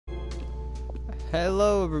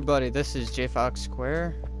Hello everybody, this is JFox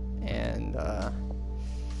Square, and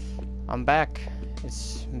I'm back.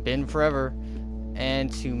 It's been forever,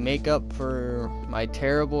 and to make up for my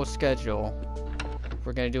terrible schedule,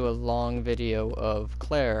 we're gonna do a long video of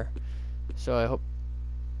Claire. So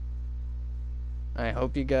I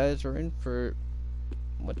hope you guys are in for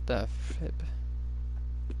what the flip.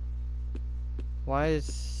 Why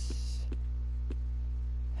is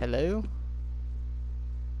hello?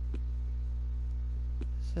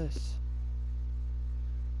 This?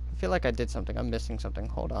 I feel like I did something. I'm missing something.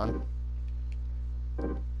 Hold on.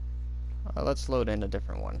 Let's load in a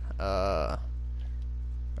different one. I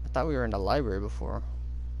thought we were in the library before.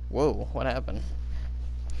 Whoa, what happened?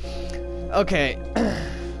 Okay.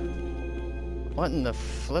 What in the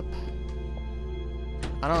flip?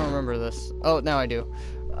 I don't remember this. Oh, now I do.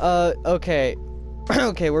 Okay.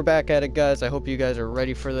 Okay, we're back at it, guys. I hope you guys are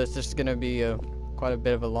ready for this. This is gonna be quite a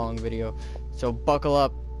bit of a long video. So buckle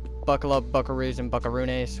up, buckaroos and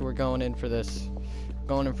buckaroonies. We're going in for this.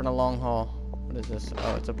 Going in for the long haul. What is this?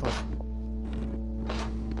 Oh, it's a push.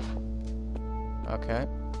 Okay.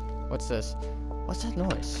 What's this? What's that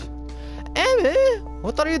noise? Emmy!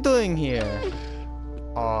 What are you doing here?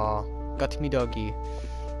 Aw, got me doggy.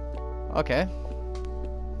 Okay.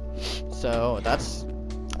 So, that's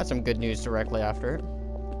some good news directly after it.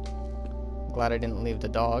 Glad I didn't leave the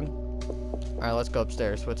dog. Alright, let's go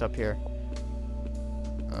upstairs. What's up here?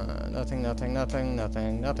 Nothing.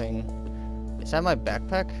 Is that my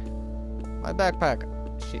backpack? My backpack.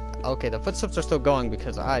 Okay, the footsteps are still going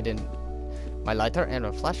because I didn't. My lighter and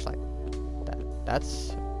a flashlight.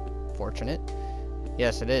 That's fortunate.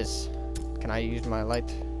 Yes, it is. Can I use my light?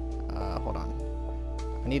 Hold on.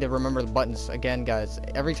 I need to remember the buttons again, guys.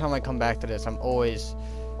 Every time I come back to this, I'm always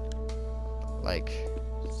like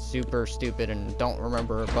super stupid and don't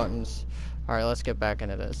remember buttons. Alright, let's get back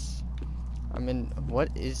into this. What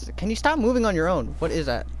is, can you stop moving on your own? What is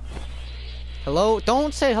that? Hello?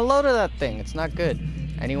 Don't say hello to that thing. It's not good.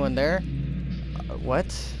 Anyone there?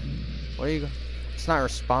 What? What are you, it's not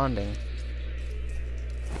responding.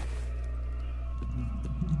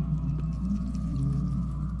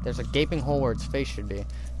 There's a gaping hole where its face should be.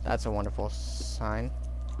 That's a wonderful sign.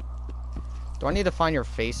 Do I need to find your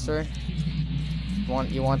face, sir? You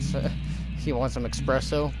want some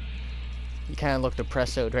espresso? You kind of look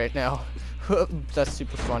depressoed right now. That's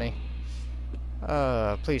super funny.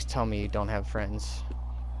 Please tell me you don't have friends.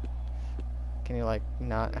 Can you, like,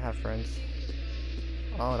 not have friends?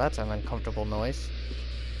 Oh, that's an uncomfortable noise.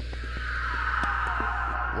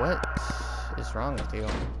 What is wrong with you?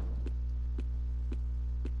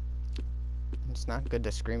 It's not good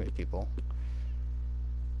to scream at people.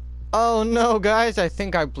 Oh no, guys, I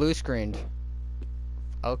think I blue screened.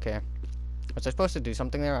 Okay. Was I supposed to do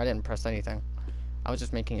something there? I didn't press anything. I was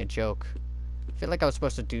just making a joke. I feel like I was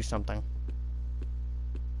supposed to do something.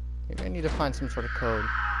 Maybe I need to find some sort of code.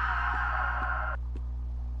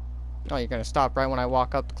 Oh, you're gonna stop right when I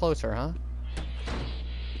walk up closer, huh?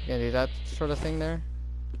 You gonna do that sort of thing there?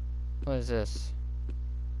 What is this?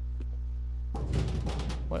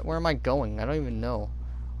 Where am I going? I don't even know.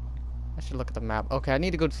 I should look at the map. Okay, I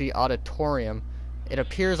need to go to the auditorium. It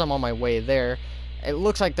appears I'm on my way there. It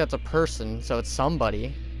looks like that's a person, so it's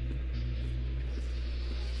somebody.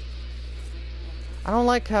 I don't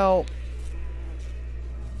like how...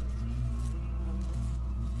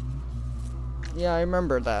 Yeah, I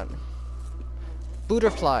remember that.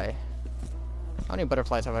 Butterfly. How many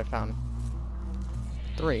butterflies have I found?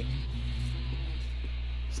 3.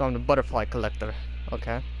 So I'm the butterfly collector.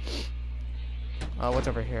 Okay. What's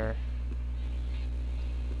over here?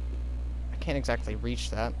 I can't exactly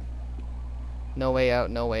reach that. No way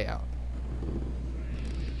out, no way out.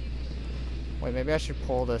 Wait, maybe I should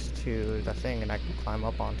pull this to the thing and I can climb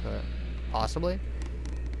up onto it. Possibly?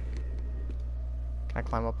 Can I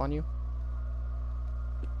climb up on you?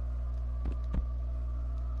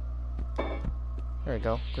 There we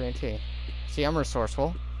go, green tea. See, I'm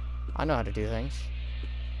resourceful. I know how to do things.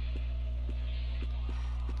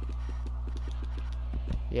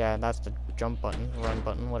 Yeah, that's the jump button, run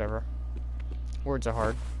button, whatever. Words are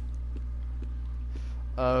hard.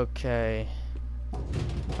 Okay.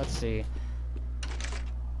 Let's see.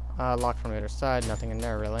 Locked from the other side, nothing in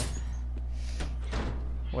there really.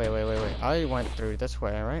 Wait. I went through this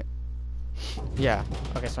way, right? Yeah.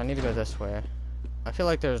 Okay, so I need to go this way. I feel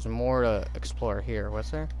like there's more to explore here.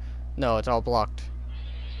 Was there? No, it's all blocked.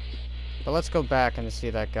 But let's go back and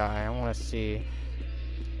see that guy. I want to see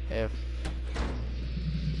if...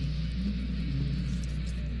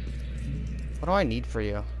 What do I need for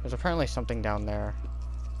you? There's apparently something down there.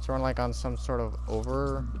 So we're like on some sort of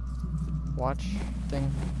overwatch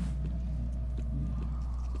thing.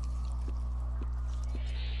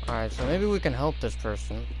 Alright, so maybe we can help this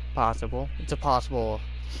person. Possible. It's a possible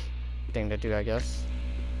thing to do, I guess.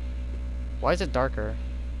 Why is it darker?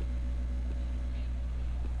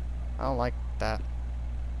 I don't like that.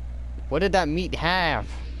 What did that meat have?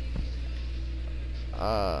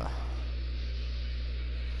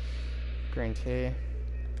 Green tea.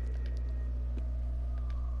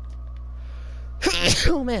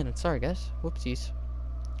 Oh man, sorry guys. Whoopsies.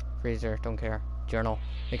 Freezer, don't care. Journal.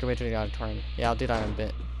 Make your way to the auditorium. Yeah, I'll do that in a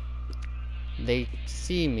bit. They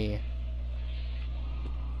see me.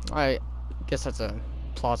 I guess that's a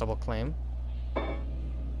plausible claim.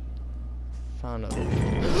 Found a...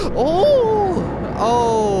 Oh!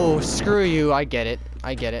 Oh, screw you. I get it.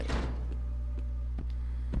 I get it.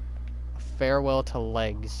 Farewell to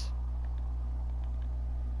legs.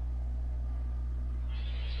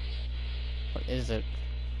 What is it?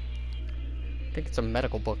 I think it's a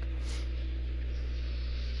medical book.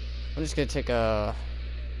 I'm just gonna take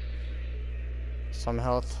some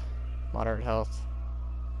health, moderate health,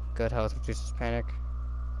 good health reduces panic,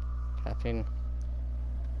 caffeine,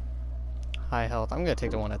 high health. I'm gonna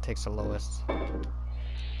take the one that takes the lowest.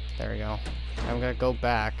 There we go. I'm gonna go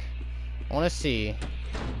back. I wanna see.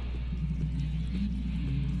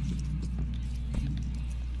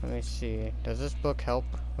 Let me see. Does this book help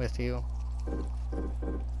with you?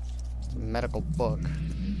 It's a medical book.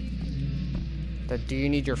 Do you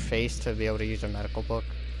need your face to be able to use a medical book?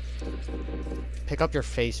 Pick up your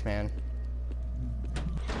face, man.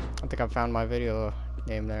 I think I found my video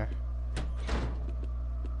name there.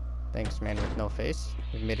 Thanks, man with no face.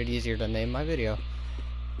 You've made it easier to name my video.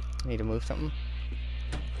 Need to move something?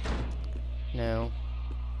 No.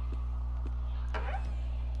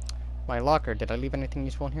 My locker. Did I leave anything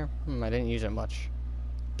useful in here? I didn't use it much.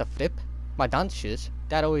 The flip? My dance shoes.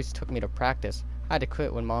 Dad always took me to practice. I had to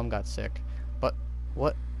quit when Mom got sick. But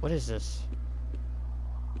what is this?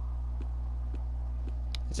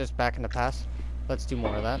 Is this back in the past? Let's do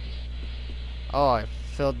more of that. Oh, I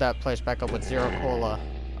filled that place back up with Zero Cola.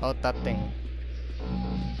 Oh, that thing.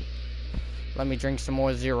 Let me drink some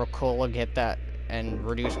more Zero Cola, get that, and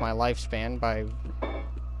reduce my lifespan by...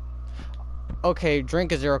 Okay,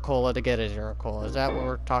 drink a Zero Cola to get a Zero Cola. Is that what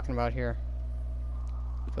we're talking about here?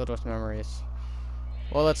 Filled with memories.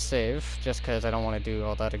 Well, let's save, just because I don't want to do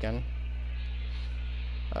all that again.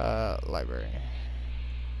 Library.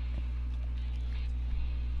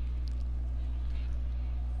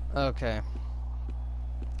 Okay.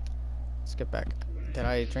 Let's get back. Did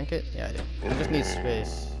I drink it? Yeah, I did. I just need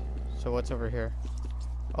space. So what's over here?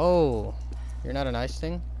 Oh, you're not a nice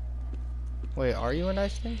thing? Wait, are you a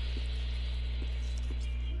nice thing?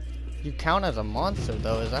 You count as a monster,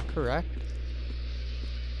 though. Is that correct?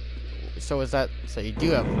 So is that... So you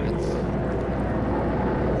do have friends.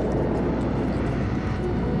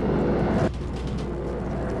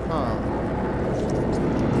 Huh.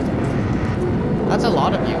 That's a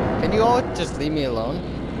lot of you. Can you all just leave me alone?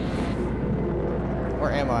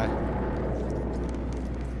 Where am I?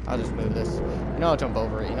 I'll just move this. You know, I'll jump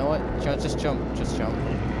over it. You know what? Just jump. Just jump.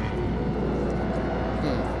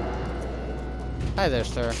 Hi there,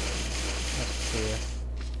 sir. Nice to see you.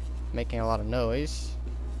 Making a lot of noise.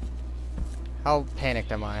 How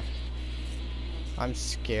panicked am I? I'm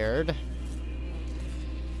scared.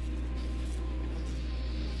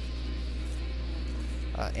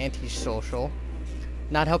 Antisocial.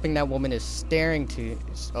 Not helping that woman is staring to...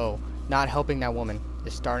 Oh, not helping that woman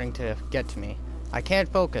is starting to get to me. I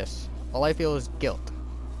can't focus. All I feel is guilt.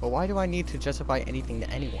 But why do I need to justify anything to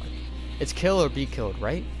anyone? It's kill or be killed,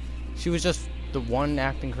 right? She was just the one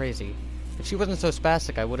acting crazy. If she wasn't so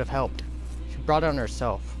spastic, I would have helped. She brought it on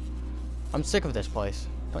herself. I'm sick of this place.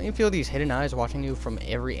 Don't you feel these hidden eyes watching you from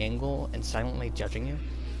every angle and silently judging you?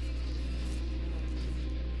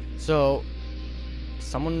 So,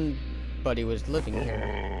 somebody was living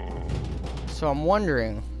here. So I'm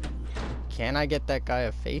wondering, can I get that guy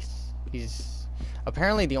a face? He's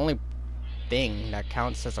apparently the only thing that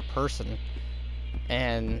counts as a person.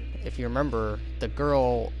 And if you remember, the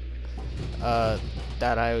girl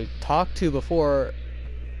that I talked to before,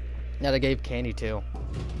 that I gave candy to,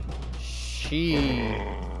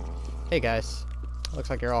 hey guys, looks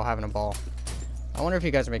like you're all having a ball. I wonder if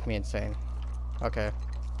you guys are making me insane. Okay.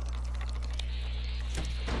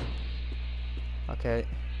 Okay.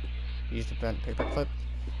 Used a bent paper clip,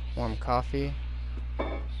 warm coffee,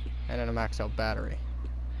 and then a max out battery.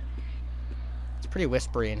 It's pretty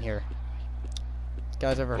whispery in here. You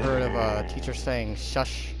guys ever heard of a teacher saying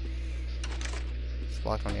shush? It's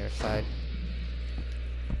blocked on the other side.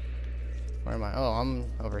 Where am I? Oh,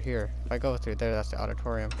 I'm over here. If I go through there, that's the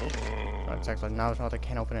auditorium. Oh, it's actually now I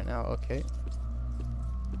can't open it now. Okay.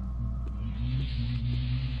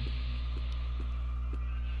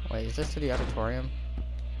 Wait, is this to the auditorium?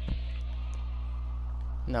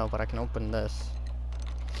 No, but I can open this.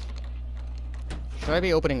 Should I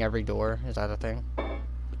be opening every door? Is that a thing?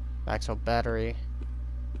 Maxwell battery.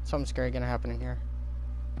 Something scary gonna happen in here.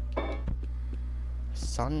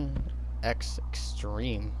 Sun X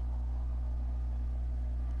Extreme.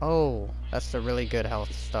 Oh, that's the really good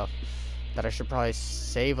health stuff that I should probably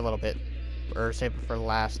save a little bit, or save it for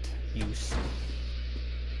last use.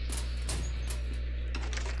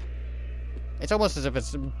 It's almost as if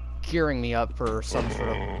it's gearing me up for some sort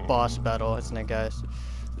of boss battle, isn't it, guys?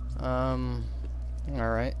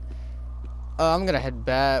 Alright. I'm gonna head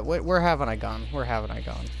back. Where haven't I gone? Where haven't I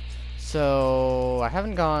gone? So, I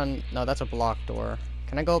haven't gone... No, that's a blocked door.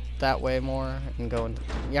 Can I go up that way more and go into...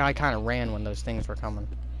 Yeah, I kind of ran when those things were coming.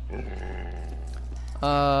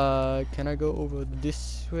 Can I go over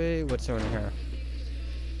this way? What's over here?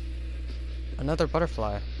 Another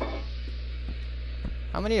butterfly.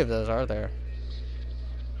 How many of those are there?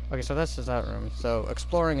 Okay, so that's just that room. So,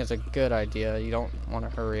 exploring is a good idea. You don't want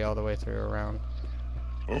to hurry all the way through around.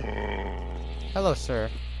 Hello, sir.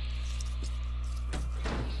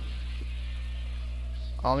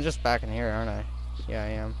 Oh, I'm just back in here, aren't I? Yeah, I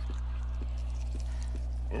am.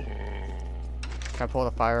 Can I pull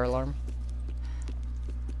the fire alarm?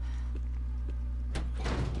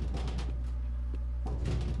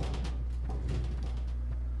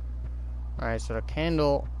 Alright, so the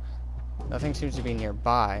candle... Nothing seems to be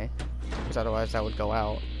nearby, because otherwise that would go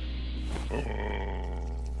out.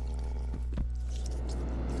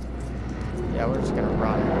 Yeah, we're just gonna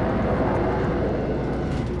run.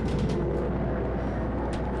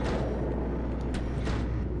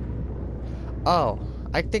 Oh,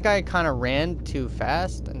 I think I kind of ran too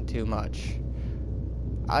fast and too much.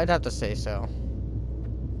 I'd have to say so.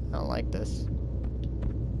 I don't like this.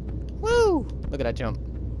 Woo! Look at that jump.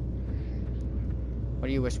 What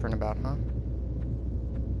are you whispering about, huh?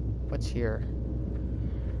 What's here?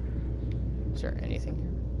 Is there anything here?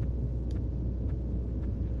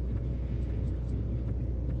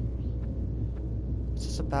 What's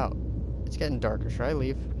this about? It's getting darker. Should I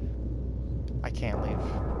leave? I can't leave.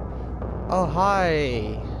 Oh,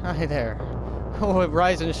 hi! Hi there. Oh,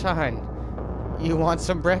 rise and shine. You want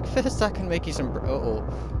some breakfast? I can make you some uh-oh.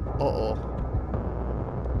 Uh-oh.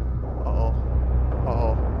 Uh-oh.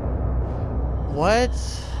 Uh-oh. What?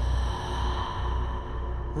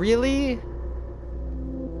 Really?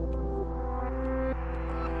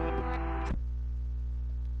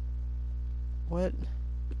 What?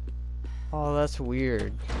 Oh, that's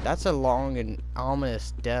weird. That's a long and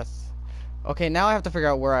ominous death. Okay, now I have to figure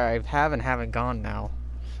out where I have and haven't gone now.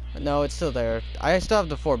 No, it's still there. I still have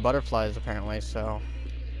the 4 butterflies, apparently, so...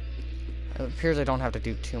 It appears I don't have to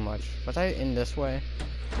do too much. Was I in this way?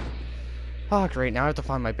 Oh, great. Now I have to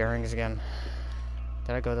find my bearings again.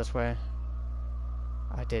 Did I go this way?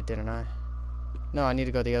 I did, didn't I? No, I need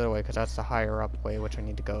to go the other way, because that's the higher up way, which I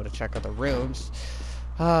need to go to check out the rooms.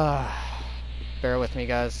 Bear with me,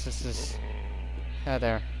 guys. This is... Yeah,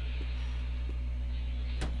 there.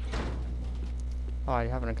 Oh, I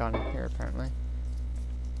haven't gone in here, apparently.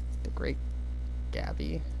 The Great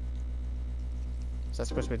Gabby. Is that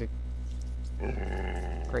supposed to be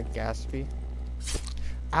the Great Gatsby?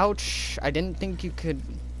 Ouch! I didn't think you could...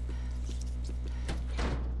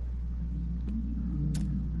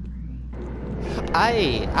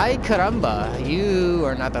 Ay, caramba! You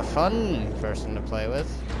are not the fun person to play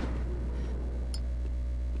with.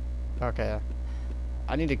 Okay.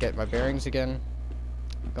 I need to get my bearings again.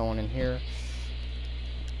 Going in here.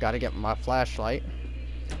 Gotta get my flashlight.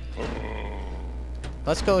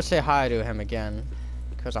 Let's go say hi to him again.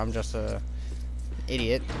 Because I'm just a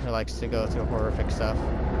idiot who likes to go through horrific stuff.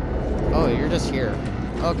 Oh, you're just here.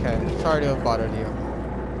 Okay. Sorry to have bothered you.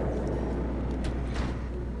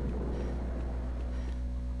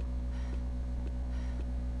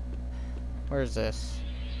 Where's this?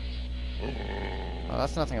 Oh,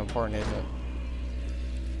 that's nothing important, is it?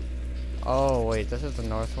 Oh, wait, this is the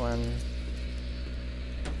Northwind.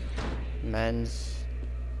 Men's.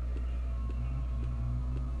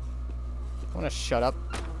 Wanna shut up?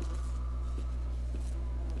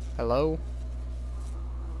 Hello?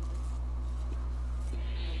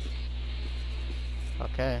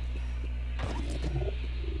 Okay.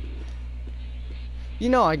 You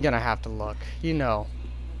know I'm gonna have to look. You know.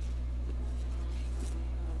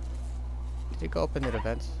 Did it go up into the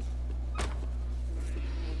vents?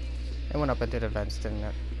 It went up into the vents, didn't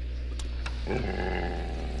it?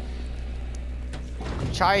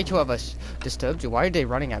 Sorry to have us disturbed you. Why are they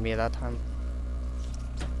running at me at that time?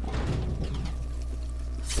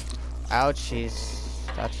 Ouchies.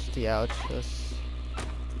 That's the ouches.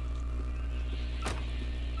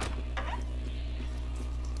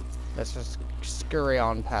 Let's just scurry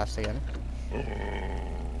on past again.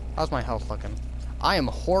 How's my health looking? I am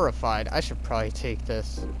horrified. I should probably take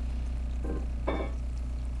this.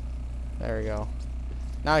 There we go.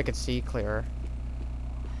 Now I can see clearer.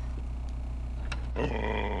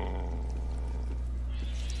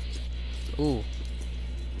 Ooh.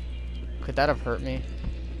 Could that have hurt me?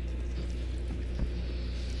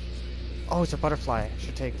 Oh, it's a butterfly. I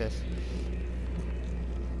should take this.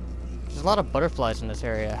 There's a lot of butterflies in this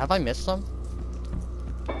area. Have I missed some?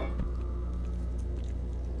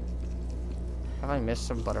 Have I missed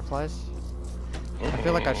some butterflies? I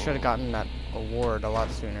feel like I should have gotten that award a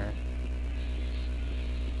lot sooner.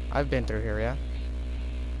 I've been through here, yeah?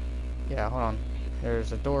 Yeah, hold on.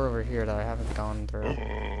 There's a door over here that I haven't gone through.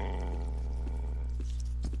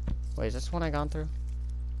 Wait, is this one I gone through?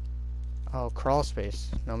 Oh, crawl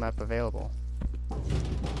space. No map available.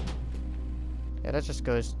 Yeah, that just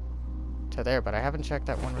goes to there, but I haven't checked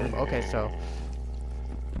that one room. Okay, so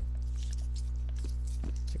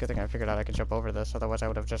it's a good thing I figured out I could jump over this, otherwise I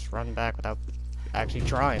would have just run back without actually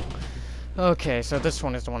trying. Okay, so this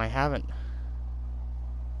one is the one I haven't.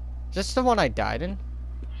 Is this the one I died in?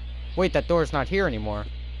 Wait, that door's not here anymore.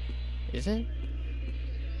 Is it?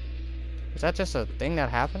 Is that just a thing that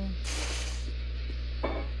happened?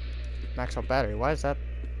 Max out battery. Why is that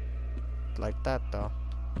like that, though?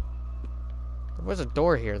 There was a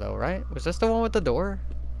door here, though, right? Was this the one with the door?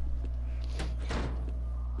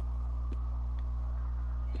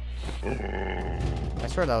 I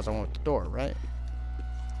swear that was the one with the door, right?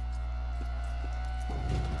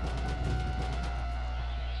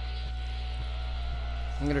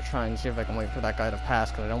 I'm gonna try and see if I can wait for that guy to pass,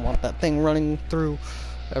 because I don't want that thing running through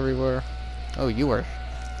everywhere. Oh, you were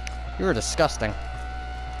disgusting.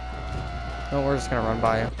 No, we're just gonna run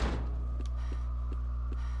by you.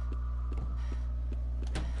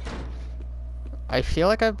 I feel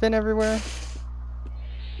like I've been everywhere,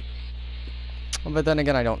 but then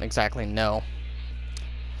again, I don't exactly know.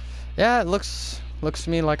 Yeah, it looks to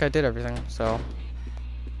me like I did everything. So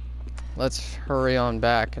let's hurry on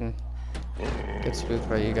back and get spooked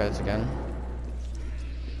by you guys again.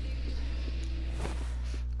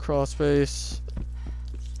 Crawl space.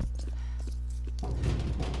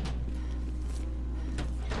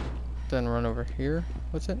 Then run over here.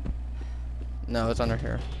 What's it? No, it's under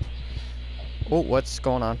here. Oh, what's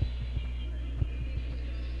going on?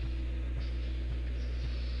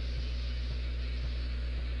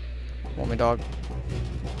 Want me, dog?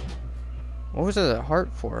 What was it a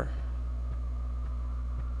heart for?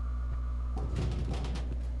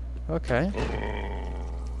 Okay.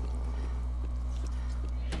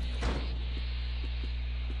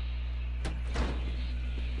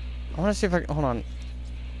 I want to see if I can, hold on.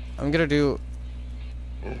 I'm gonna do.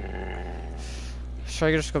 Should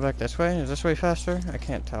I just go back this way? Is this way faster? I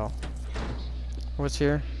can't tell. What's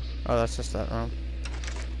here? Oh, that's just that room.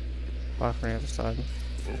 Off from the other side.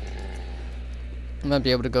 I might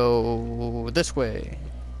be able to go this way.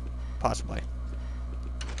 Possibly.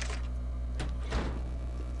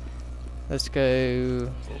 Let's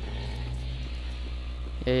go.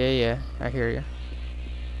 Yeah. I hear you.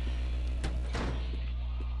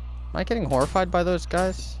 Am I getting horrified by those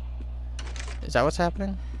guys? Is that what's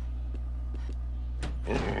happening?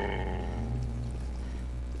 Are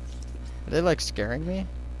they like scaring me?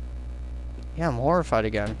 Yeah, I'm horrified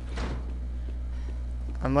again.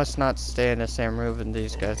 I must not stay in the same room with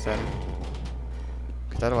these guys then.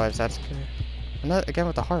 Because otherwise that's good. I'm not again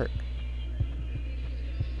with the heart.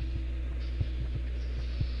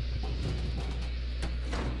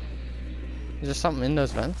 Is there something in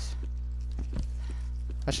those vents?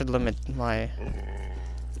 I should limit my...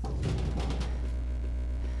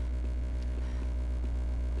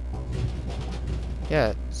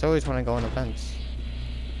 Yeah, it's always when I go on events.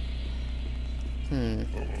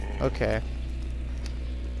 Okay.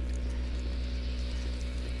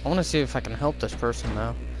 I want to see if I can help this person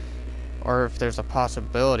though. Or if there's a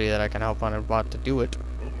possibility that I can help on a bot to do it.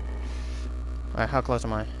 Alright, how close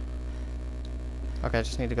am I? Okay, I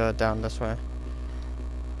just need to go down this way.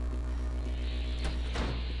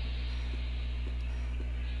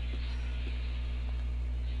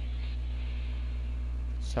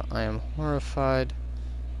 So I am horrified.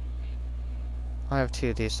 I have 2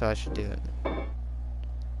 of these, so I should do it.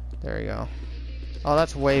 There you go. Oh,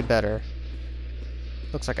 that's way better.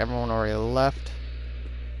 Looks like everyone already left.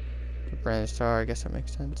 The brand star, I guess that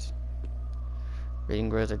makes sense. Reading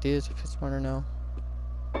grows ideas if it's smart or no.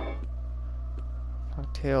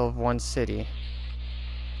 Cocktail of one city.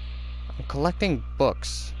 I'm collecting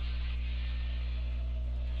books.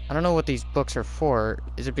 I don't know what these books are for.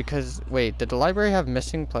 Is it because... Wait, did the library have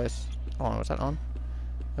missing place? Hold on, was that on?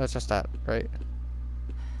 That's just that, right?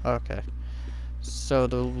 Okay. So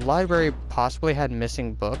the library possibly had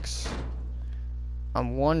missing books.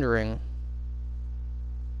 I'm wondering.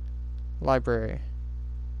 Library.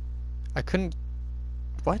 I couldn't.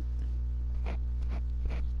 What?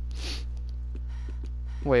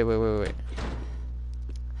 Wait.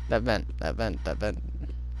 That vent.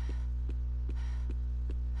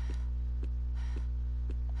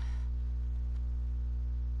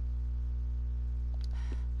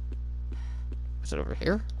 Is it over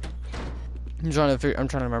here? I'm trying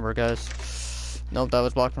to remember, guys. Nope, that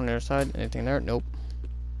was blocked from the other side. Anything there? Nope.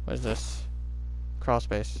 What is this? Crawl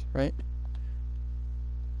space, right?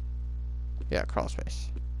 Yeah, crawl space.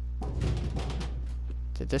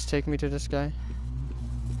 Did this take me to this guy?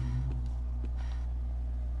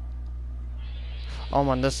 Oh, I'm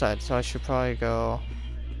on this side, so I should probably go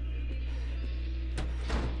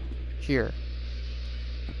here.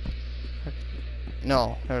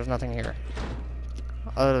 No, there's nothing here.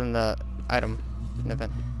 Other than the item in the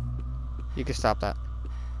vent. You can stop that.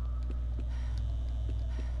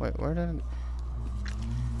 Wait, where did...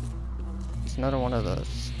 It's another one of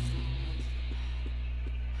those.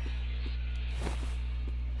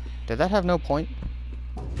 Did that have no point?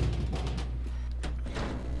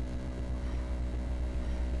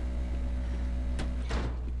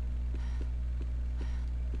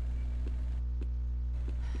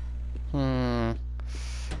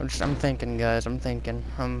 I'm thinking, guys. I'm thinking.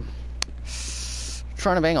 I'm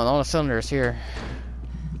trying to bang on all the cylinders here.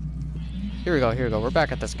 Here we go. We're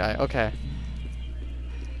back at this guy. Okay.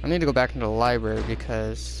 I need to go back into the library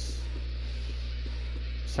because...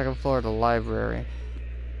 Second floor of the library.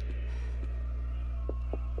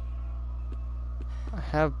 I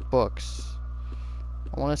have books.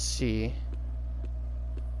 I want to see...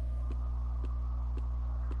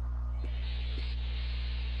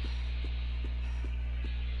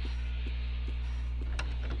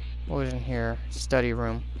 What was in here? Study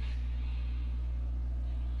room.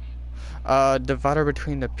 Divider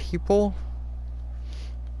between the people.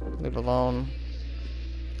 Leave alone.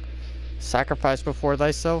 Sacrifice before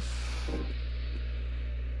thyself.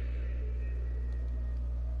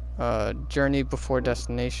 Journey before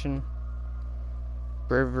destination.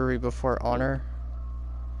 Bravery before honor.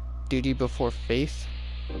 Duty before faith.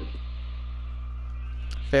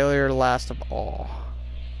 Failure last of all.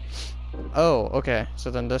 Oh, okay.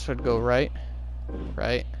 So then this would go right.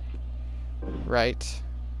 Right.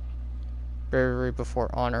 Bravery before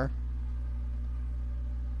honor.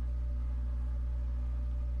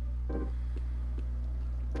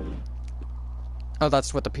 Oh,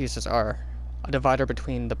 that's what the pieces are. A divider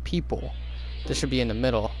between the people. This should be in the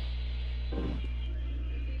middle.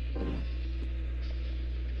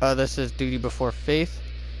 This is duty before faith.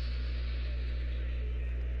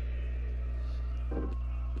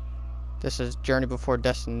 This is journey before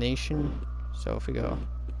destination. So if we go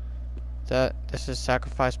this is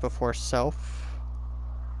sacrifice before self.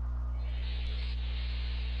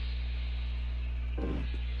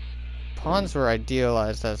 Pawns were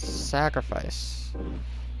idealized as sacrifice.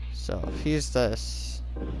 So if he's this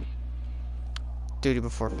duty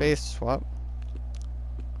before faith, swap.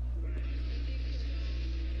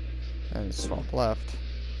 And swap left.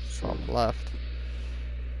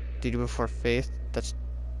 Duty before faith, that's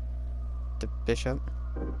the bishop.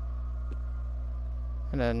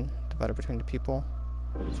 And then divider between the people.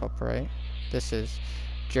 Swap right. This is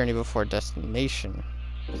journey before destination.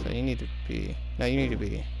 So you need to be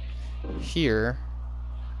here.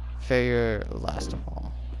 Failure last of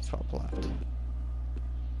all. Swap left.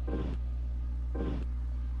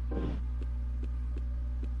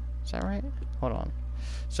 Is that right? Hold on.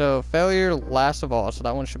 So failure last of all. So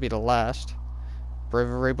that one should be the last.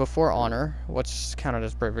 Bravery before honor. What's counted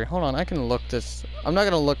as bravery? Hold on, I can look this. I'm not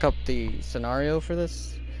gonna look up the scenario for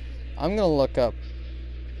this. I'm gonna look up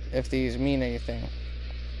if these mean anything.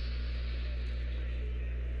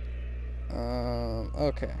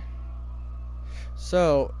 Okay.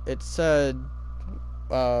 So it said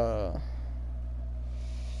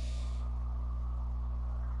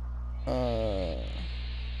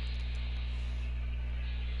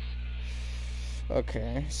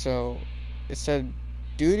okay, so it said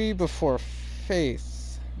duty before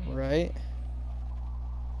faith, right?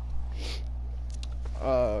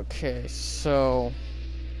 Okay, so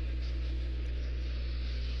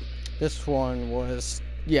this one was,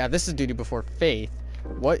 yeah, this is duty before faith.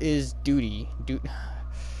 What is duty?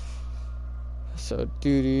 So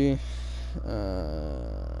duty,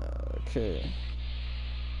 okay.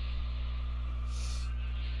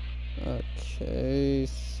 Okay,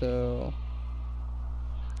 so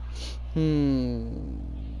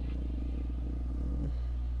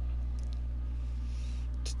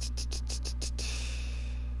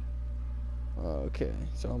Okay,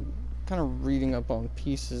 so I'm kind of reading up on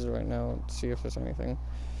pieces right now to see if there's anything.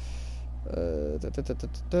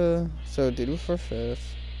 So do for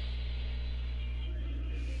fifth.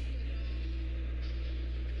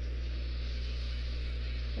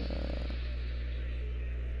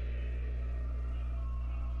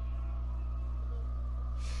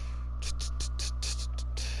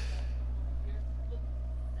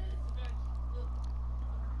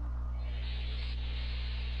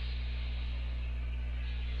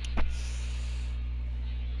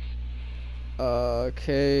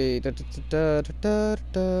 Okay.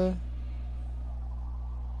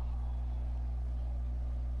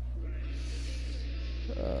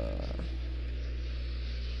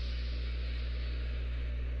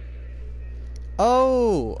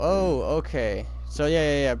 Oh, okay. So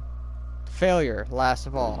yeah. Failure, last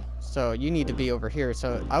of all. So you need to be over here.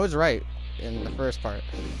 So I was right in the first part.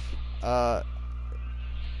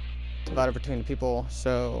 Divided between the people.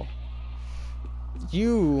 So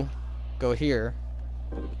you go here.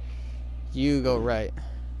 You go right.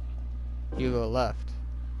 You go left.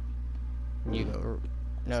 You go...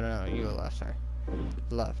 No. You go left, sorry.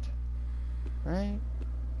 Left. Right?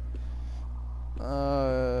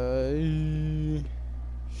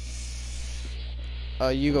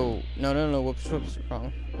 You go... No. Whoops.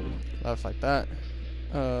 Wrong. Left like that.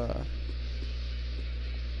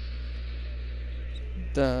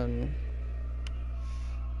 Then...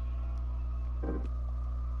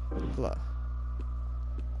 Left.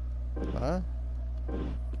 What?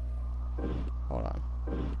 Hold on.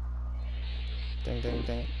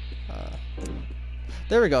 Ding.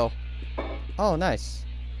 There we go. Oh, nice.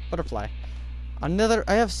 Butterfly. Another...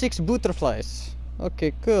 I have 6 butterflies.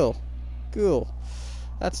 Okay, cool.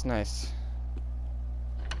 That's nice.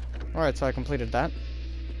 Alright, so I completed that.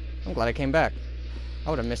 I'm glad I came back. I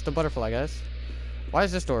would have missed the butterfly, guys. Why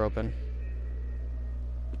is this door open?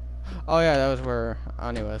 Oh yeah, that was where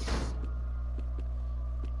Ani was.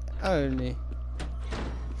 Ani.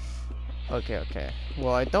 Okay.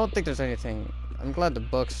 Well, I don't think there's anything. I'm glad the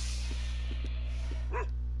books...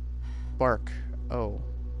 Bark. Oh.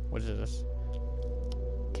 What is this?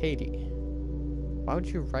 Katie. Why would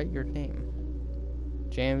you write your name?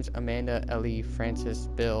 James, Amanda, Ellie, Francis,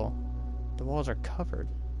 Bill. The walls are covered.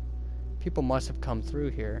 People must have come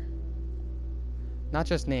through here. Not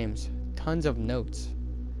just names, tons of notes.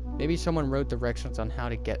 Maybe someone wrote directions on how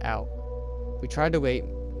to get out. We tried to wait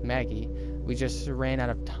Maggie. We just ran out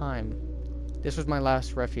of time. This was my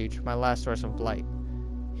last refuge, my last source of light.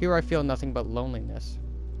 Here I feel nothing but loneliness.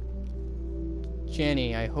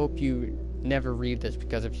 Jenny, I hope you never read this,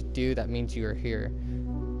 because if you do, that means you are here.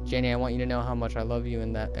 Jenny, I want you to know how much I love you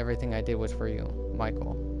and that everything I did was for you.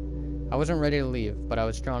 Michael. I wasn't ready to leave, but I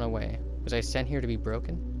was drawn away. Was I sent here to be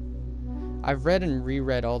broken? I've read and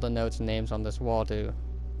reread all the notes and names on this wall to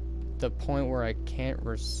the point where I can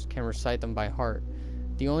recite them by heart.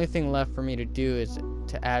 The only thing left for me to do is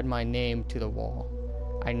to add my name to the wall.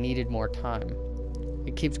 I needed more time.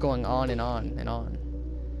 It keeps going on and on and on.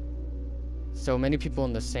 So many people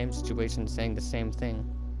in the same situation saying the same thing.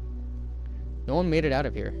 No one made it out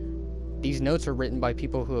of here. These notes are written by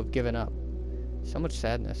people who have given up. So much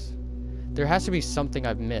sadness. There has to be something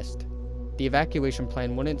I've missed. The evacuation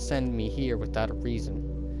plan wouldn't send me here without a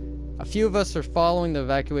reason. A few of us are following the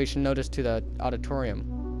evacuation notice to the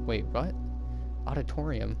auditorium. Wait, what?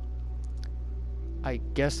 Auditorium? I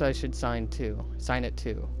guess I should sign it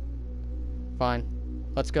too. Fine.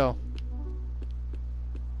 Let's go.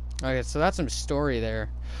 Okay, so that's some story there.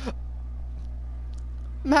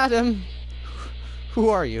 Madam! Who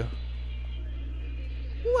are you?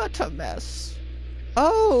 What a mess.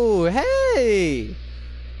 Oh, hey!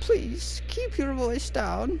 Please, keep your voice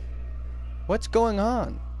down. What's going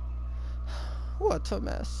on? What a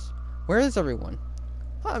mess. Where is everyone?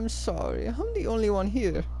 I'm sorry, I'm the only one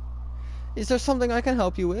here. Is there something I can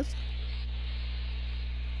help you with?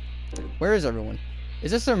 Where is everyone?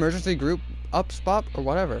 Is this an emergency group up spot or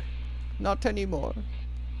whatever? Not anymore.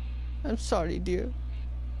 I'm sorry, dear.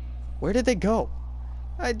 Where did they go?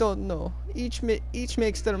 I don't know. Each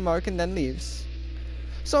makes their mark and then leaves.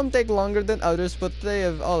 Some take longer than others, but they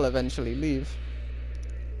all eventually leave.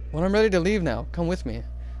 Well, I'm ready to leave now. Come with me.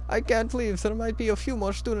 I can't leave. There might be a few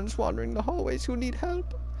more students wandering the hallways who need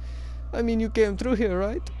help. I mean, you came through here,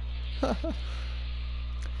 right?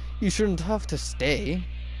 You shouldn't have to stay.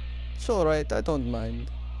 It's alright, I don't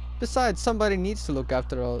mind. Besides, somebody needs to look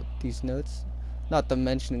after all these notes. Not to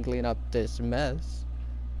mention clean up this mess.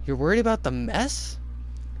 You're worried about the mess?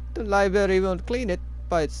 The library won't clean it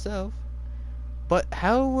by itself. But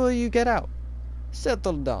how will you get out?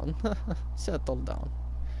 Settle down. Settle down.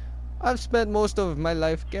 I've spent most of my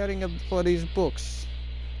life caring for these books.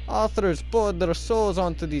 Authors poured their souls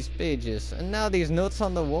onto these pages, and now these notes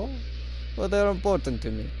on the wall? Well, they're important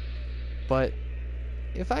to me. But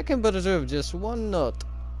if I can preserve just one note,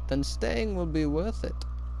 then staying will be worth it.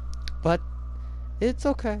 But it's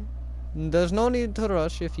okay. There's no need to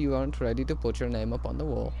rush if you aren't ready to put your name up on the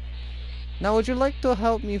wall. Now, would you like to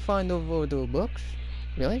help me find overdue books?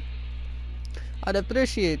 Really? I'd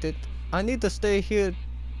appreciate it. I need to stay here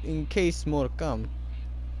in case more come.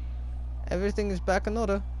 Everything is back in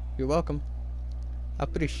order. You're welcome.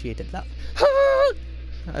 Appreciated laugh.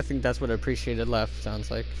 I think that's what appreciated laugh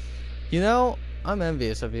sounds like. You know, I'm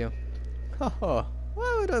envious of you. Haha.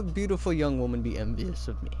 Why would a beautiful young woman be envious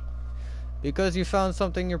of me? Because you found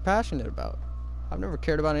something you're passionate about. I've never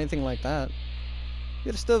cared about anything like that.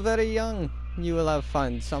 You're still very young. You will have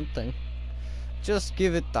find something. Just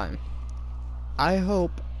give it time. I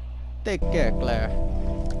hope. Take care, Claire.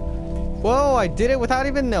 Whoa, I did it without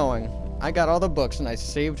even knowing. I got all the books and I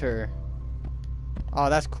saved her. Oh,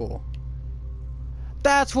 that's cool.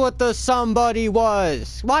 That's what the somebody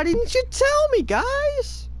was. Why didn't you tell me,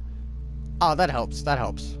 guys? Oh, that helps. That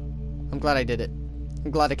helps. I'm glad I did it. I'm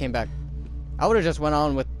glad I came back. I would have just went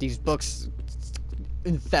on with these books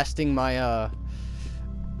infesting my,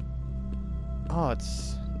 Oh,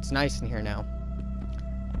 it's nice in here now.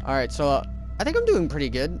 Alright, so, I think I'm doing pretty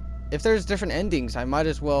good. If there's different endings, I might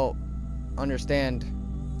as well understand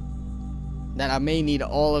that I may need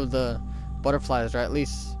all of the butterflies, or at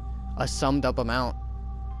least a summed up amount.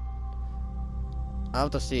 I'll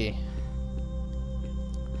have to see.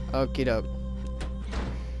 Okie doke.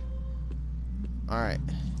 Alright.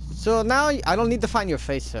 So now I don't need to find your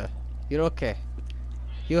face, sir. You're okay.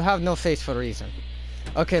 You have no face for a reason.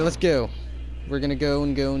 Okay, let's go. We're gonna go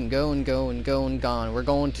and go and go and go and go and gone. We're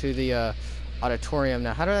going to the auditorium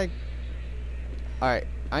now. How did I... Alright,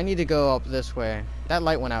 I need to go up this way. That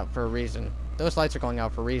light went out for a reason. Those lights are going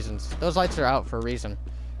out for reasons. Those lights are out for a reason.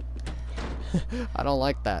 I don't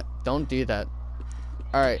like that. Don't do that.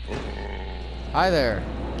 Alright. Hi there.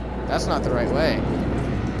 That's not the right way.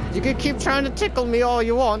 You can keep trying to tickle me all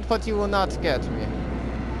you want, but you will not get me.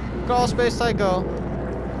 Crawl space I go.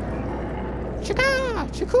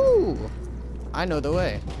 Chika! Chiku! I know the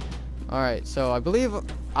way. Alright, so I believe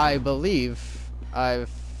I've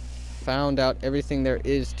found out everything there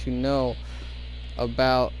is to know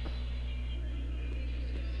about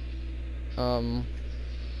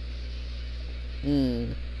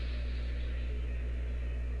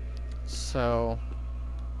So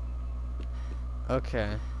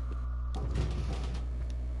okay.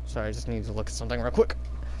 Sorry, I just need to look at something real quick.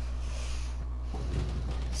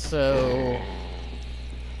 So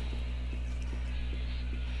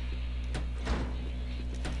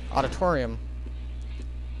auditorium.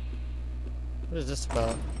 What is this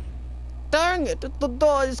about? Dang it! The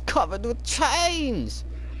door is covered with chains!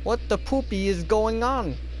 What the poopy is going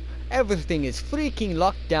on? Everything is freaking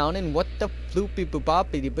locked down, and what the floopy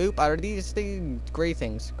boopity boop are these things? Gray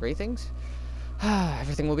things. Gray things?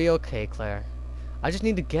 Everything will be okay, Claire. I just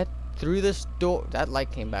need to get through this door. That light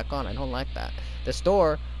came back on. I don't like that. This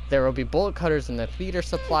door, there will be bolt cutters in the theater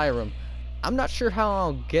supply room. I'm not sure how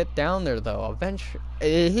I'll get down there, though.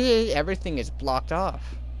 Eventually, everything is blocked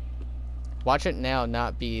off. Watch it now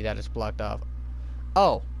not be that it's blocked off.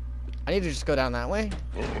 Oh, I need to just go down that way?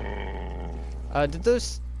 Did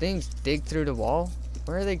those things dig through the wall?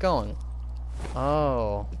 Where are they going?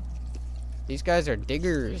 Oh. These guys are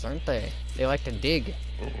diggers, aren't they? They like to dig.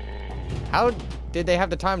 How did they have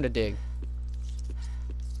the time to dig?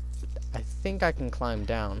 I think I can climb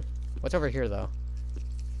down. What's over here, though?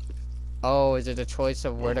 Oh, is it a choice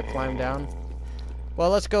of where to climb down? Well,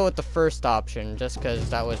 let's go with the first option, just because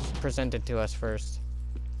that was presented to us first.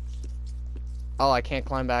 Oh, I can't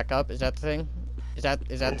climb back up? Is that the thing? Is that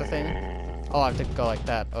the thing? Oh, I have to go like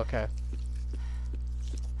that. Okay.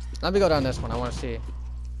 Let me go down this one. I want to see.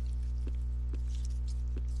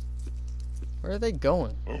 Where are they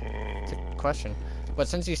going? It's a question. But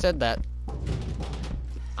since you said that,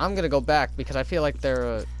 I'm gonna go back because I feel like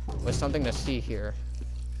there was something to see here.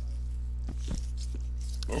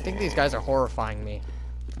 I think these guys are horrifying me.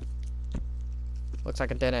 Looks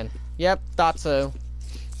like a dead end. Yep, thought so.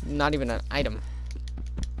 Not even an item.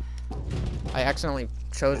 I accidentally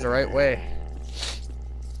chose the right way.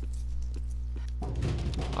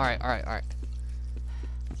 Alright, alright, alright.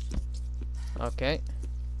 Okay.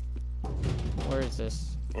 Where is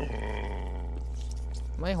this?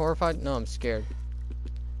 Am I horrified? No, I'm scared.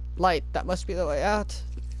 Light, that must be the way out.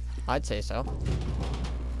 I'd say so.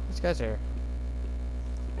 These guys are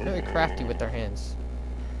very crafty with their hands.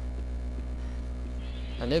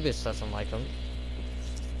 Anubis doesn't like them.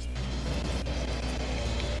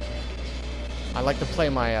 I like to play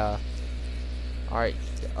my, Alright,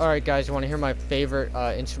 guys, you want to hear my favorite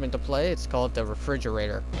instrument to play? It's called the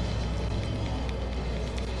refrigerator.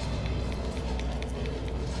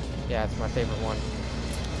 Yeah, it's my favorite one.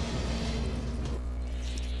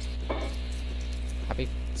 Happy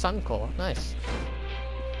Sun Coal, nice.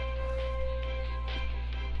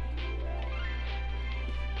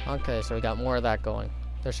 Okay, so we got more of that going.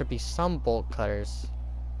 There should be some bolt cutters.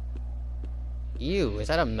 Ew, is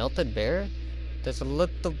that a melted bear? There's a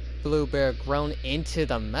little blue bear grown into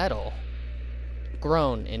the metal.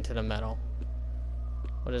 Grown into the metal.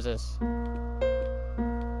 What is this?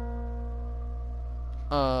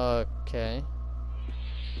 Okay.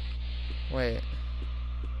 Wait.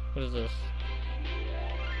 What is this?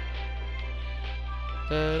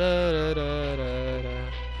 Da da da da da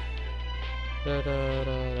da. Da da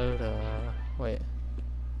da da da. Wait.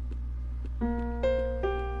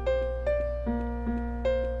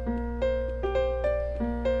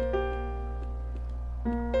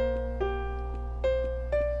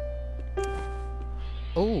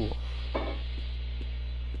 Oh.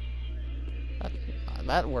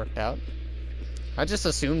 That worked out. I just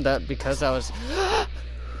assumed that because I was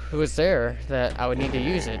who was there that I would need to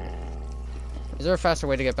use it. Is there a faster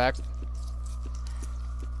way to get back?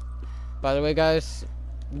 By the way, guys,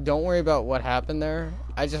 don't worry about what happened there.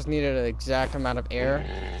 I just needed an exact amount of air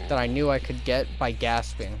that I knew I could get by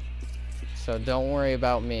gasping. So don't worry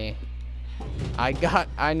about me.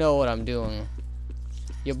 I know what I'm doing.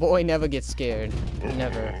 Your boy never gets scared.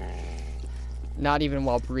 Never. Not even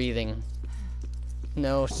while breathing.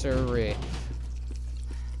 No siree.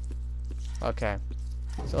 Okay.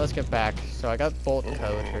 So let's get back. So I got bolt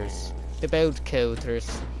coaters. The bolt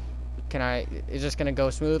coaters. Is this gonna go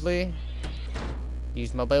smoothly?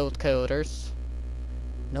 Use my bolt coaters.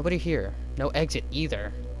 Nobody here. No exit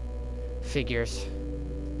either. Figures.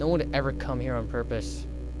 No one would ever come here on purpose.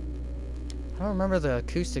 I don't remember the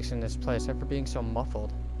acoustics in this place ever being so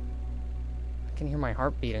muffled. I can hear my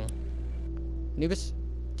heart beating. Anubis,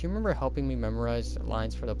 do you remember helping me memorize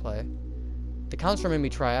lines for the play? The counselor made me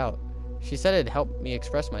try out. She said it'd help me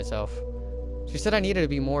express myself. She said I needed to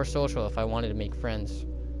be more social if I wanted to make friends.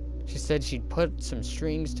 She said she'd put some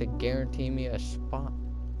strings to guarantee me a spot.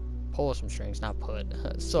 Pull some strings, not put.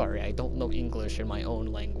 Sorry, I don't know English in my own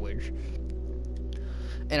language.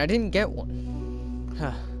 And I didn't get one.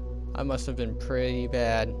 I must have been pretty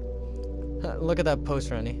bad. Look at that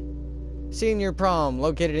poster, honey. Senior prom,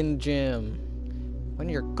 located in the gym. When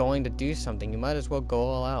you're going to do something, you might as well go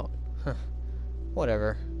all out.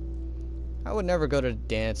 Whatever. I would never go to a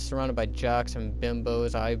dance surrounded by jocks and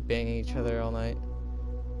bimbos eye-banging each other all night.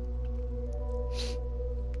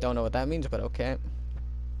 Don't know what that means, but okay.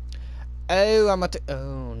 Oh, I'm about to...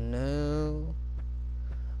 Oh, no.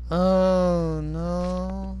 Oh,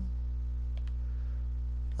 no.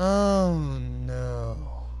 Oh, no.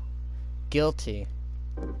 Guilty.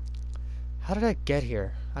 How did I get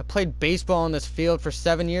here? I played baseball on this field for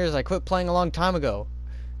 7 years. I quit playing a long time ago.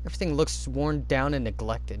 Everything looks worn down and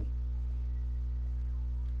neglected.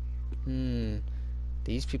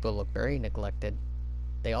 These people look very neglected.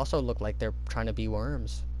 They also look like they're trying to be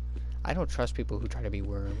worms. I don't trust people who try to be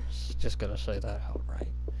worms. Just gonna say that outright.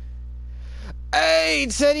 Hey,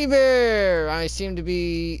 teddy bear! I seem to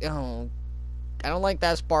be... Oh, I don't like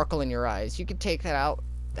that sparkle in your eyes. You could take that out.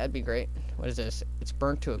 That'd be great. What is this? It's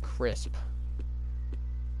burnt to a crisp.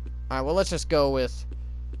 Alright, well, let's just go with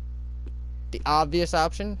the obvious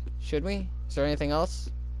option. Should we? Is there anything else?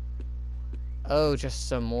 Oh, just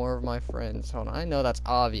some more of my friends. Hold on. I know that's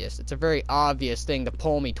obvious. It's a very obvious thing to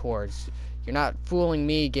pull me towards. You're not fooling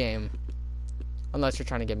me, game. Unless you're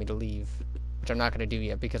trying to get me to leave. Which I'm not going to do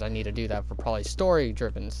yet because I need to do that for probably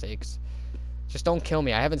story-driven sakes. Just don't kill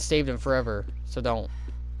me. I haven't saved him forever. So don't.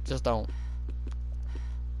 Just don't.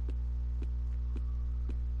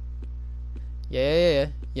 Yeah.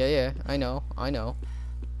 I know.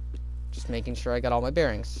 Just making sure I got all my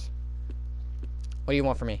bearings. What do you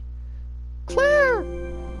want from me? Claire!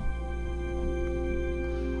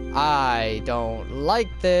 I don't like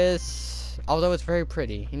this. Although it's very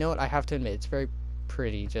pretty. You know what? I have to admit, it's very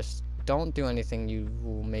pretty. Just don't do anything you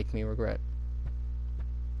will make me regret.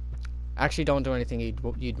 Actually, don't do anything you'd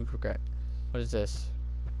regret. What is this?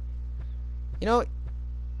 You know,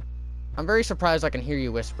 I'm very surprised I can hear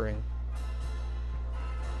you whispering.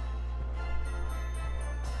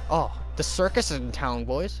 Oh, the circus is in town,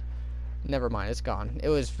 boys. Never mind, it's gone. It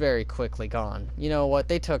was very quickly gone. You know what?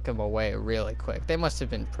 They took him away really quick. They must have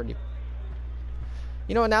been pretty...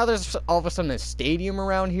 You know what? Now there's all of a sudden a stadium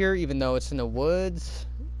around here, even though it's in the woods.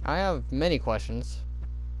 I have many questions.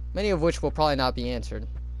 Many of which will probably not be answered.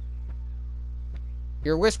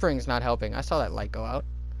 Your whispering's not helping. I saw that light go out.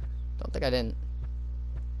 Don't think I didn't.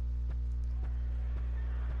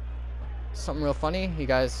 Something real funny? You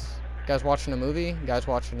guys watching a movie? You guys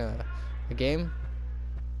watching a game?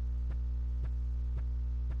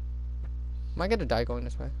 Am I gonna die going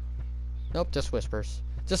this way? Nope, just whispers.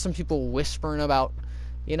 Just some people whispering about,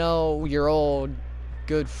 you know, your old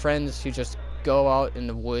good friends who just go out in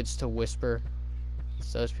the woods to whisper.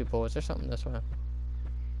 It's those people. Is there something this way?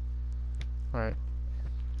 Alright.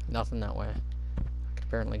 Nothing that way. I can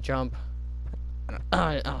apparently jump.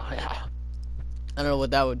 I don't know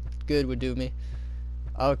what that would do me.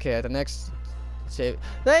 Okay, the next save.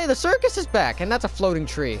 Hey, the circus is back, and that's a floating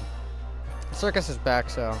tree. The circus is back,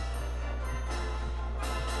 so.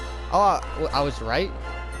 Oh, I was right.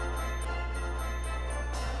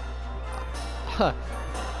 Huh.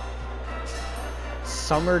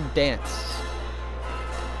 Summer dance.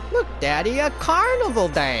 Look, Daddy, a carnival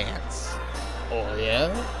dance. Oh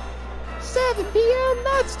yeah. 7 p.m.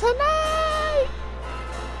 That's tonight.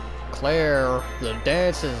 Claire, the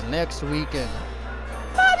dance is next weekend.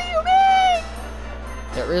 What do you mean?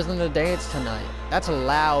 There isn't a dance tonight. That's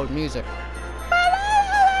loud music.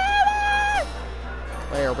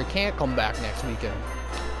 Claire, we can't come back next weekend.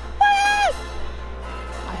 What?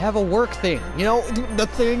 I have a work thing. You know, the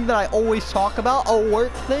thing that I always talk about, a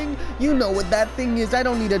work thing? You know what that thing is. I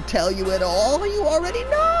don't need to tell you at all. You already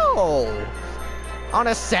know. On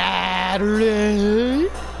a Saturday?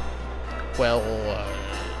 Well,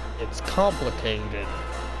 it's complicated.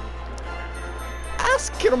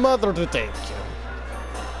 Ask your mother to take you.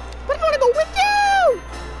 But I want to go with you!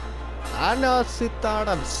 I know, sweetheart,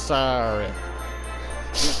 I'm sorry.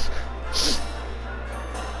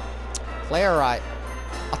 Claire, I'll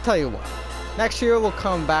tell you what. Next year we'll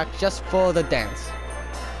come back just for the dance.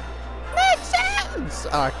 Makes sense!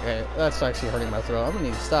 Okay, that's actually hurting my throat. I'm gonna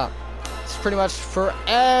need to stop. It's pretty much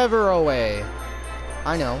forever away.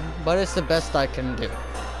 I know, but it's the best I can do.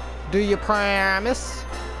 Do you promise?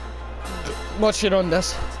 What's it on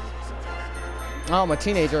this? Oh, I'm a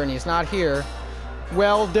teenager and he's not here.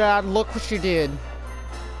 Well, Dad, look what you did.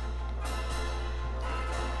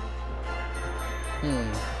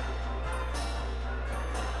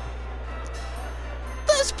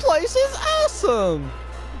 This place is awesome!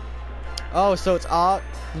 Oh, so it's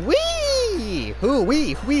wee!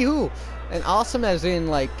 Who? And awesome as in,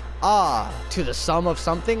 like, to the sum of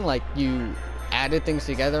something, like you added things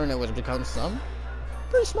together and it would become some?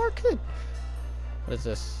 Pretty smart kid. What is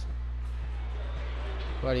this?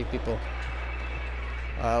 What are you people?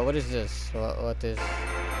 What is this? What is...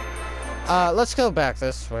 let's go back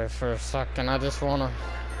this way for a second. I just wanna...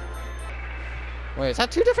 Wait, is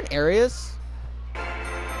that 2 different areas?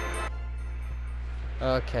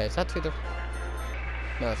 Okay, is that 2 different...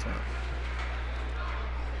 No, it's not.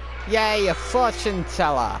 Yay, a fortune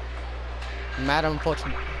teller! Madam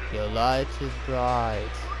Fortune... Your light is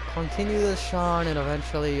bright. Continue to shine and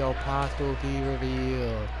eventually your path will be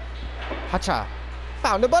revealed. Hacha!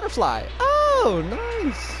 Found a butterfly! Oh,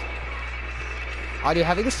 nice! Are you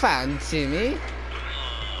having fun, Timmy?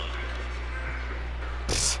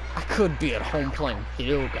 Psst, I could be at home playing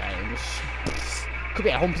video games. Psst, could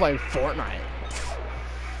be at home playing Fortnite. Psst,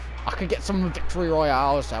 I could get some victory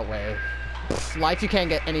royales that way. Psst, life, you can't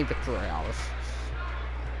get any victory royales.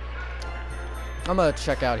 I'm gonna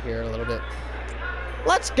check out here a little bit.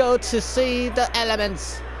 Let's go to see the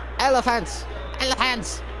elements. Elephants!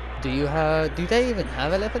 Elephants! Do they even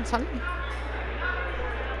have elephants, honey?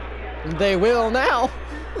 They will now.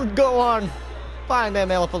 Go on. Find them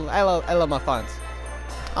elephants. I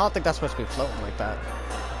don't think that's supposed to be floating like that.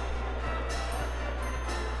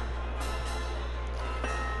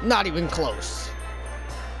 Not even close.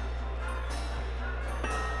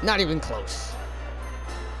 Not even close.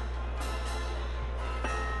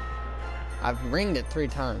 I've ringed it 3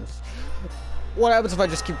 times. What happens if I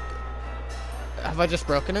just keep... Have I just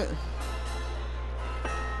broken it?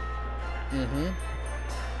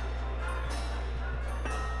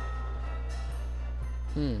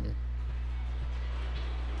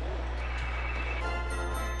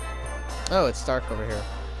 Oh, it's dark over here.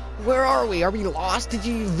 Where are we? Are we lost? Did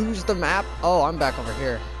you lose the map? Oh, I'm back over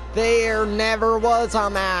here. There never was a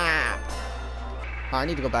map! Oh, I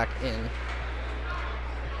need to go back in.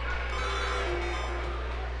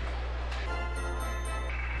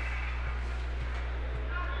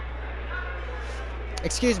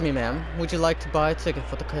 Excuse me, ma'am. Would you like to buy a ticket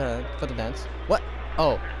for the dance? What?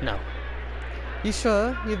 Oh, no. You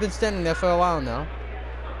sure? You've been standing there for a while now.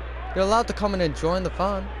 You're allowed to come in and join the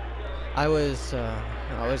fun. I was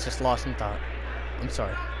just lost in thought. I'm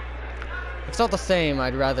sorry. If it's not the same,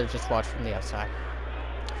 I'd rather just watch from the outside.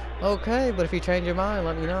 Okay, but if you change your mind,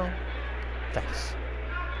 let me know. Thanks.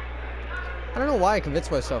 I don't know why I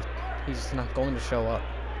convinced myself he's not going to show up.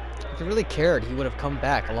 If he really cared, he would have come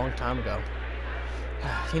back a long time ago.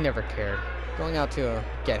 He never cared. Going out to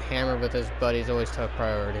get hammered with his buddies always took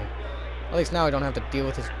priority. At least now I don't have to deal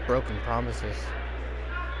with his broken promises.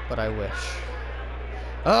 But I wish.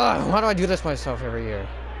 Ugh, why do I do this myself every year?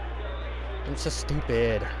 I'm so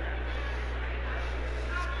stupid.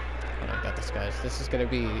 I got this, guys. This is gonna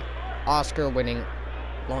be Oscar winning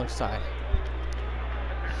alongside.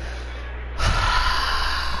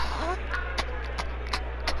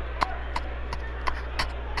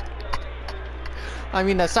 I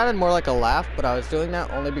mean, that sounded more like a laugh, but I was doing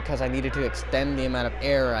that only because I needed to extend the amount of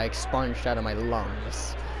air I expunged out of my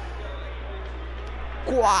lungs.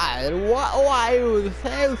 Why the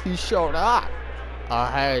hell he showed up?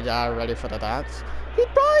 Hey, ready for the dance? He'd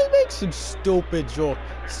probably make some stupid joke.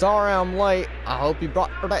 Sorry I'm late. I hope you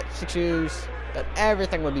brought protection shoes. That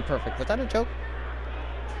everything would be perfect. Was that a joke?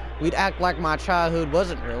 We'd act like my childhood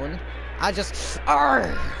wasn't ruined. I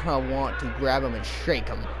want to grab him and shake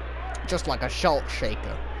him. Just like a salt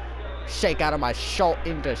shaker. Shake out of my salt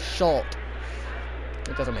into salt.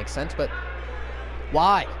 It doesn't make sense, but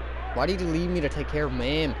why? Why did you leave me to take care of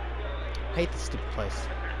Ma'am? I hate this stupid place.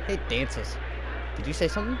 I hate dances. Did you say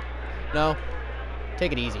something? No.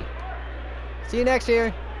 Take it easy. See you next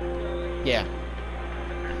year. Yeah.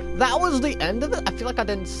 That was the end of it? I feel like I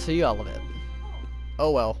didn't see all of it.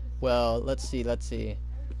 Oh well. Well, let's see. Was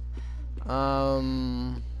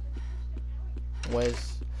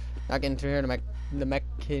not getting through here. The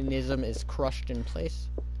mechanism is crushed in place.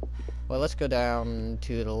 Well, let's go down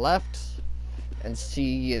to the left and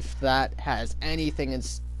see if that has anything in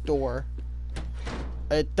store.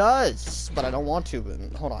 It does, but I don't want to.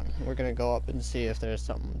 Hold on. We're gonna go up and see if there's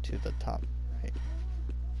something to the top right.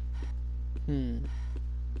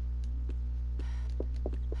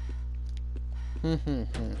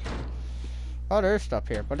 Oh, there's stuff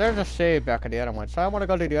here, but there's a save back at the other one, so I want to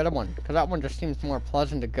go to the other one, because that one just seems more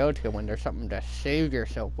pleasant to go to when there's something to save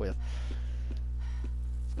yourself with.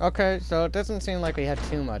 Okay, so it doesn't seem like we had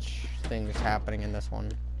too much things happening in this one.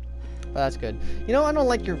 But that's good. You know, I don't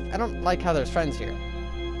like how there's friends here.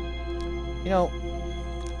 You know,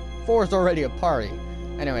 4 is already a party.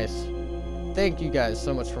 Anyways, thank you guys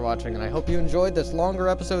so much for watching, and I hope you enjoyed this longer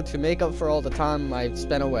episode to make up for all the time I've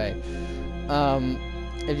spent away.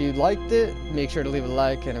 If you liked it, make sure to leave a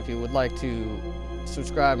like, and if you would like to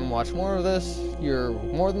subscribe and watch more of this, you're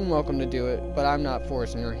more than welcome to do it, but I'm not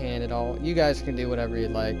forcing your hand at all. You guys can do whatever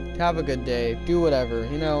you'd like. Have a good day. Do whatever,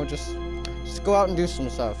 you know, just go out and do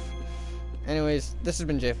some stuff. Anyways, this has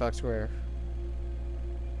been JFoxSquare.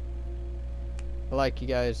 I like you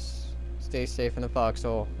guys. Stay safe in the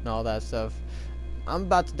foxhole and all that stuff. I'm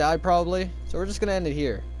about to die probably, so we're just gonna end it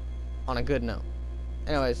here on a good note.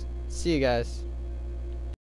 Anyways, see you guys.